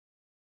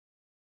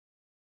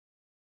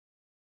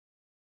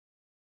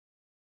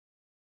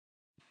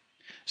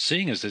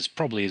Seeing as there's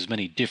probably as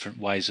many different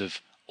ways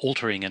of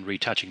altering and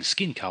retouching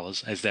skin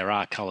colours as there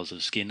are colours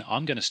of skin,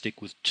 I'm going to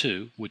stick with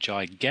two which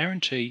I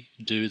guarantee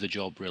do the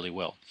job really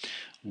well.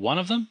 One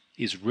of them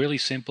is really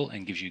simple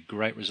and gives you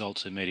great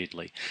results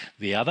immediately.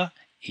 The other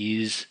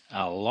is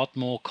a lot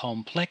more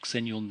complex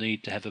and you'll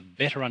need to have a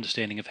better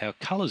understanding of how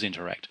colours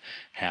interact.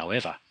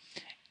 However,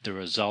 the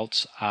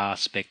results are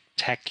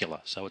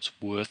spectacular, so it's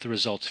worth the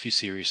results if you're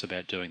serious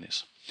about doing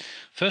this.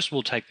 First,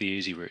 we'll take the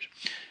easy route.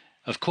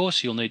 Of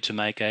course, you'll need to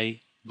make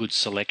a good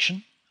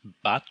selection,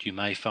 but you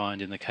may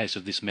find in the case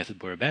of this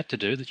method we're about to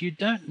do that you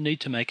don't need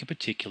to make a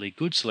particularly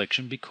good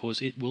selection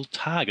because it will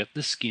target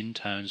the skin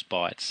tones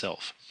by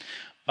itself.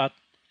 But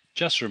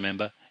just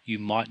remember, you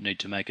might need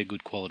to make a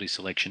good quality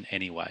selection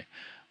anyway.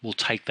 We'll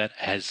take that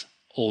as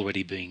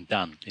already being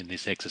done in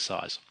this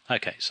exercise.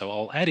 Okay, so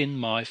I'll add in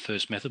my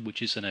first method,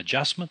 which is an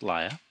adjustment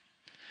layer,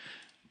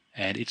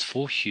 and it's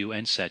for hue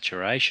and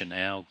saturation,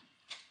 our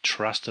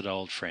trusted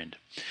old friend.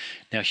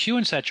 Now, hue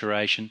and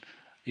saturation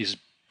is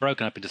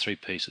broken up into three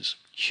pieces.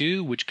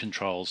 Hue, which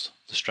controls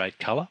the straight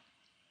colour.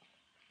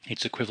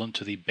 It's equivalent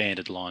to the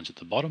banded lines at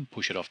the bottom.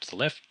 Push it off to the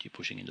left, you're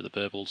pushing into the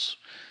purples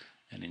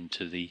and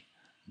into the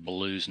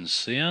blues and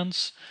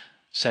cyans.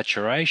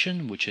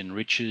 Saturation, which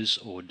enriches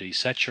or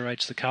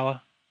desaturates the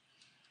colour.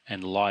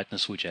 And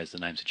lightness, which, as the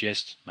name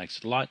suggests, makes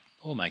it light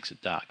or makes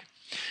it dark.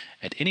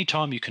 At any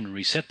time you can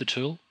reset the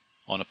tool.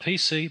 On a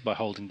PC by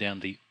holding down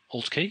the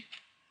Alt key.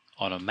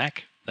 On a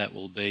Mac that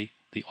will be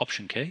the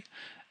Option key,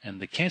 and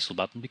the cancel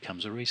button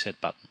becomes a reset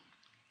button.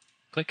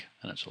 Click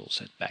and it's all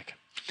set back.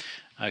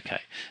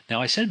 Okay,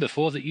 now I said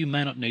before that you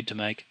may not need to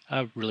make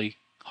a really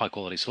high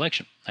quality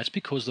selection. That's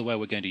because the way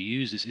we're going to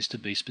use this is to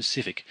be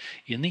specific.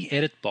 In the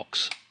edit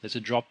box there's a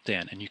drop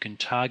down and you can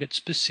target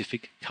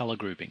specific colour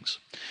groupings.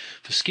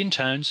 For skin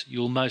tones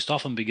you'll most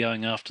often be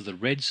going after the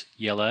reds,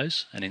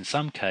 yellows, and in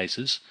some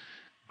cases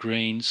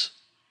greens,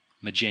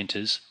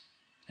 magentas,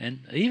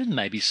 and even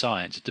maybe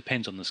cyans. It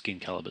depends on the skin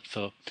colour, but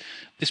for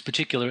this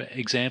particular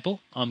example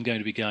I'm going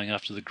to be going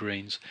after the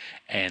greens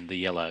and the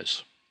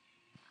yellows.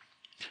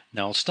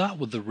 Now I'll start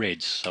with the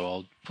reds, so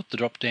I'll put the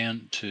drop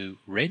down to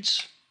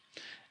reds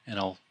and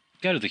I'll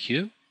go to the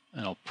hue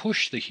and I'll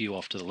push the hue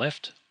off to the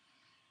left,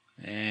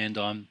 and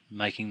I'm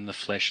making the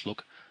flesh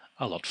look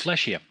a lot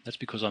fleshier. That's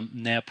because I'm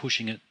now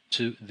pushing it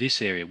to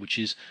this area, which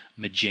is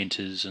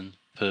magentas and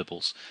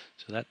purples,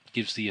 so that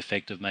gives the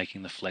effect of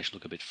making the flesh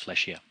look a bit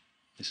fleshier.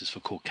 This is for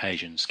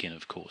Caucasian skin,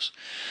 of course.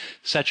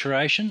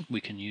 Saturation,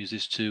 we can use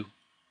this to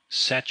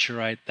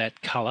saturate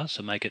that colour,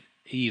 so make it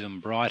even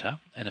brighter,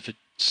 and if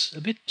it's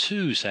a bit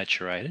too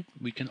saturated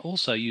we can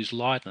also use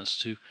lightness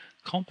to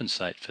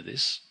compensate for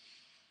this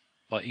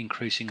by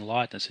increasing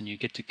lightness, and you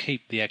get to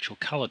keep the actual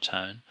colour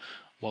tone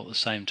while at the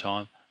same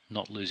time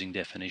not losing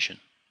definition.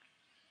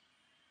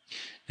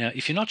 Now,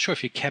 if you're not sure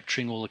if you're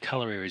capturing all the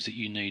colour areas that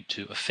you need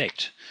to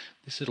affect,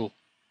 this little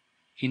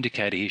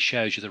indicator here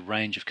shows you the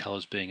range of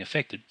colours being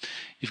affected.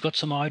 You've got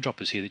some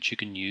eyedroppers here that you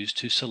can use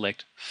to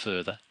select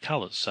further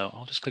colours. So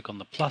I'll just click on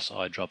the plus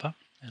eyedropper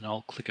and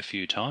I'll click a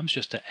few times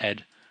just to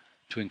add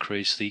to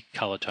increase the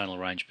colour tonal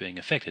range being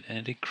affected, and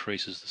it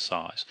increases the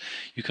size.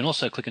 You can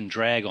also click and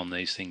drag on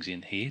these things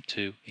in here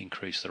to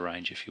increase the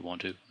range if you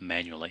want to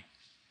manually.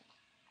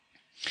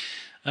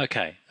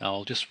 Okay,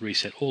 I'll just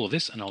reset all of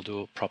this and I'll do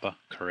a proper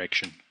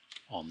correction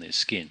on this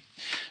skin.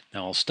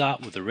 Now I'll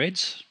start with the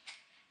reds.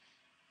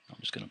 I'm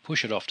just going to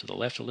push it off to the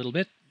left a little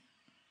bit,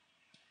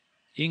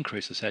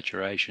 increase the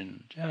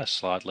saturation just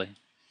slightly,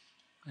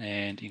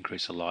 and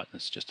increase the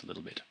lightness just a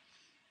little bit.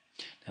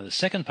 Now the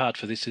second part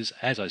for this is,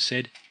 as I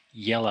said,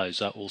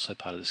 yellows are also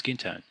part of the skin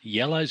tone.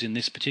 Yellows in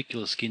this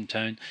particular skin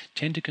tone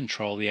tend to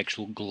control the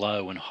actual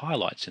glow and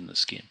highlights in the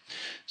skin.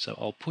 So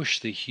I'll push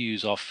the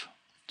hues off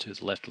to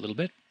the left a little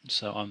bit,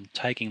 so I'm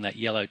taking that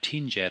yellow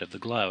tinge out of the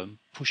glow and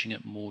pushing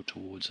it more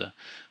towards a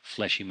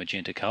fleshy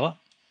magenta colour.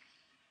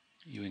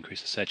 You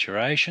increase the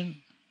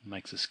saturation,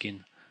 makes the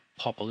skin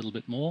pop a little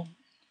bit more,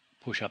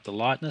 push up the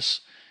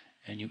lightness,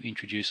 and you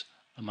introduce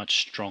a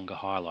much stronger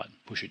highlight.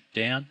 Push it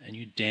down and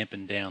you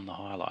dampen down the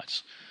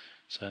highlights.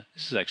 So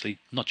this is actually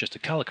not just a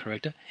colour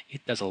corrector,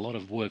 it does a lot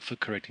of work for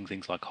correcting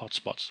things like hot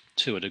spots,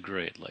 to a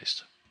degree at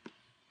least.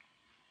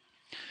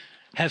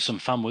 Have some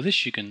fun with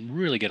this. You can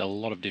really get a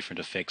lot of different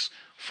effects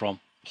from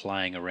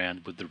playing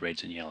around with the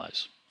reds and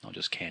yellows. I'll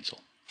just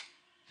cancel.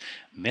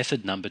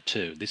 Method number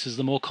 2. This is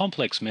the more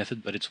complex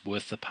method, but it's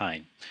worth the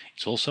pain.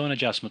 It's also an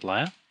adjustment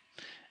layer,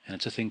 and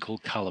it's a thing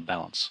called colour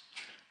balance.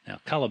 Now,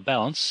 colour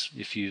balance,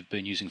 if you've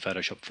been using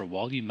Photoshop for a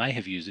while, you may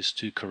have used this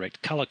to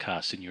correct colour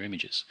casts in your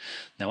images.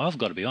 Now, I've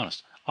got to be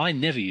honest, I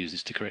never use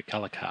this to correct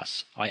colour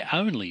casts. I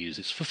only use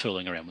this for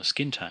fooling around with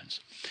skin tones.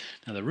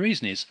 Now, the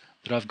reason is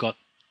that I've got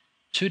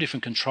two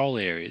different control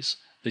areas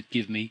that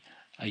give me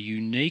a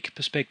unique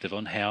perspective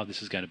on how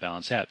this is going to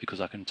balance out,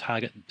 because I can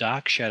target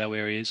dark shadow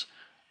areas,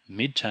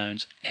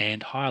 midtones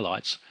and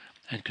highlights,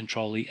 and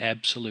control the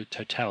absolute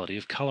totality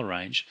of colour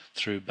range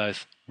through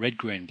both red,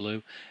 green,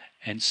 blue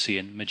and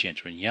cyan,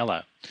 magenta and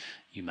yellow.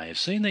 You may have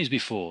seen these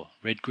before.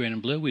 Red, green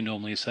and blue we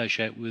normally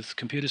associate with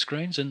computer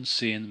screens, and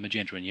cyan,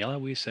 magenta and yellow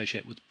we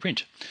associate with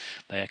print.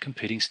 They are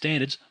competing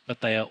standards,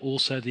 but they are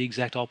also the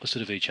exact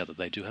opposite of each other.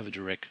 They do have a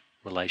direct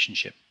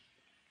relationship.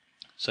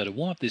 So to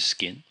warm up this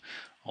skin,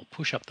 I'll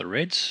push up the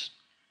reds,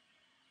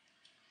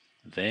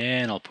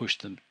 then I'll push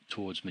them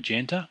towards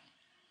magenta,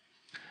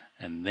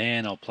 and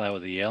then I'll play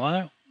with the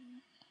yellow.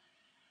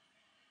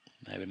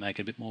 Maybe make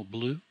it a bit more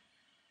blue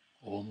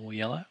or more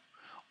yellow.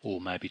 Or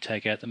maybe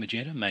take out the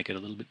magenta, make it a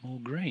little bit more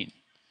green.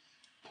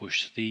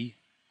 Push the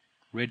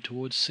red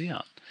towards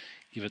cyan.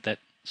 Give it that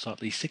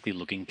slightly sickly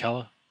looking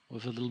colour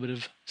with a little bit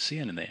of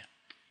cyan in there.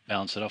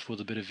 Balance it off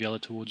with a bit of yellow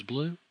towards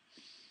blue.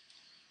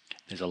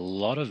 There's a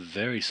lot of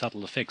very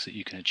subtle effects that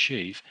you can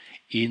achieve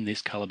in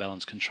this colour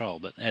balance control.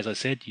 But as I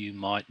said, you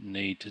might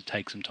need to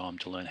take some time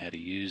to learn how to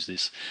use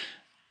this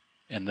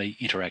and the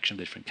interaction of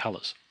different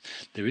colours.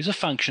 There is a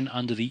function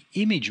under the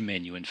Image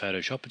menu in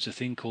Photoshop. It's a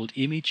thing called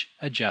Image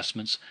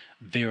Adjustments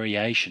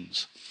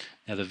Variations.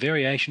 Now the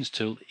Variations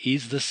tool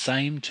is the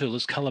same tool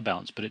as Colour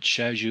Balance, but it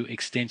shows you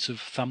extensive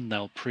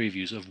thumbnail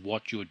previews of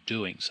what you're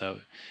doing.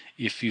 So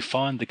if you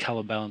find the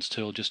Colour Balance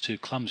tool just too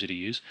clumsy to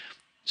use,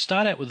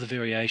 start out with the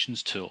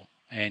Variations tool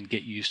and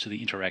get used to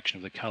the interaction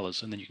of the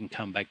colours, and then you can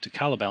come back to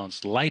Colour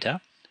Balance later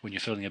when you're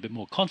feeling a bit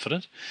more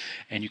confident,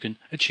 and you can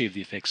achieve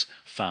the effects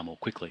far more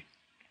quickly.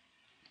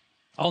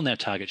 I'll now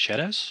target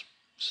shadows,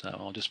 so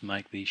I'll just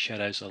make the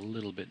shadows a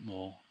little bit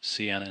more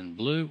cyan and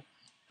blue.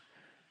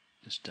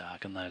 Just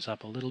darken those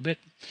up a little bit.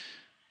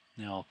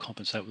 Now I'll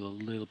compensate with a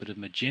little bit of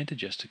magenta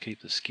just to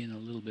keep the skin a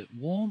little bit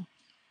warm.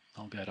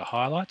 I'll go to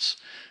highlights,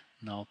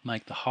 and I'll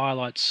make the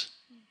highlights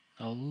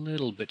a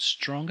little bit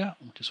stronger.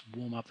 I'll just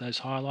warm up those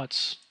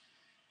highlights,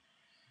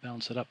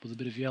 balance it up with a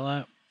bit of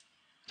yellow,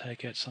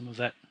 take out some of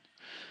that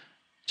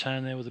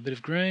tone there with a bit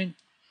of green.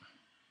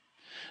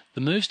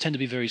 The moves tend to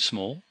be very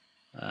small,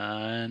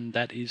 and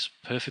that is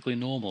perfectly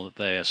normal that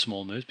they are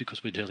small moves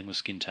because we're dealing with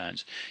skin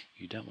tones.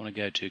 You don't want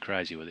to go too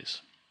crazy with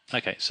this.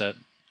 Okay, so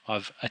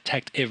I've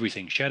attacked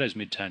everything, shadows,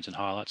 midtones and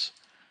highlights.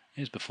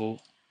 There's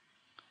before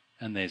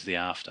and there's the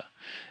after.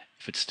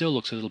 If it still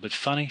looks a little bit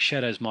funny,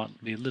 shadows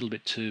might be a little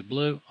bit too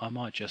blue, I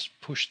might just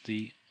push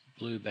the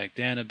blue back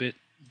down a bit,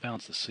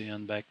 balance the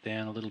cyan back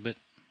down a little bit,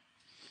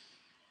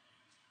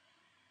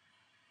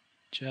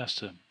 just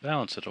to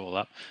balance it all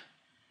up.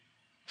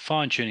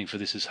 Fine-tuning for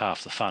this is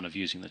half the fun of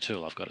using the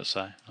tool, I've got to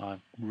say. I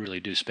really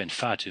do spend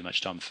far too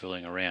much time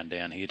fooling around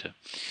down here to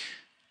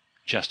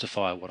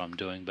justify what I'm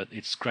doing, but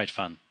it's great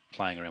fun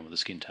playing around with the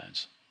skin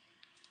tones.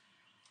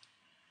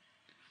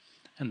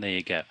 And there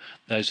you go.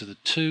 Those are the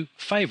two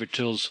favourite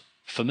tools,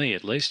 for me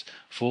at least,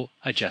 for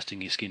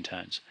adjusting your skin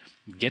tones.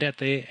 Get out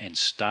there and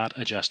start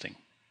adjusting.